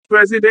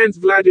President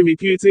Vladimir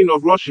Putin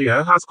of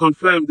Russia has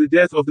confirmed the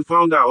death of the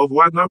founder of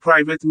Wagner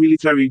private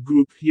military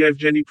group,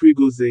 Yevgeny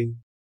Prigozhin.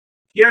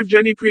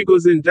 Yevgeny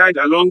Prigozhin died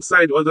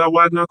alongside other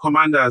Wagner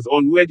commanders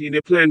on Wed in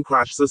a plane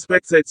crash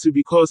suspected to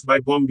be caused by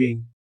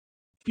bombing.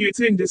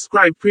 Putin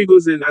described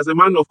Prigozhin as a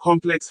man of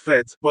complex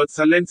faith, but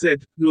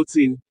talented,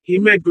 noting, "He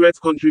made great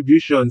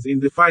contributions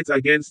in the fight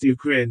against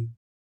Ukraine."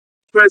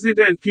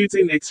 President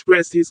Putin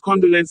expressed his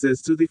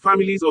condolences to the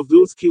families of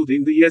those killed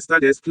in the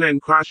yesterday's plane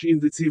crash in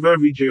the Tver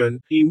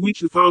region, in which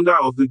the founder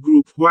of the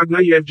group,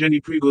 Wagner Yevgeny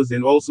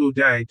Prigozhin, also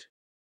died.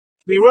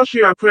 The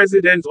Russia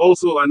president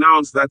also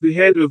announced that the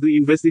head of the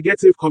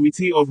investigative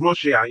committee of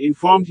Russia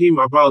informed him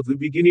about the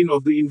beginning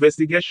of the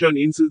investigation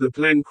into the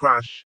plane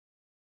crash.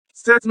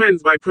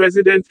 Statement by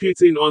President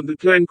Putin on the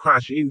plane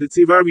crash in the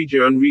Tver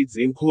region reads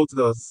in quote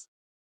thus: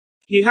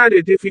 "He had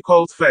a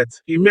difficult fate,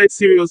 he made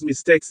serious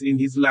mistakes in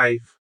his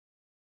life.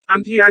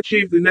 And he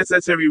achieved the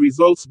necessary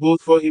results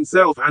both for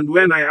himself and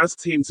when I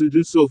asked him to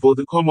do so for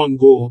the common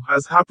goal,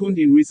 as happened in recent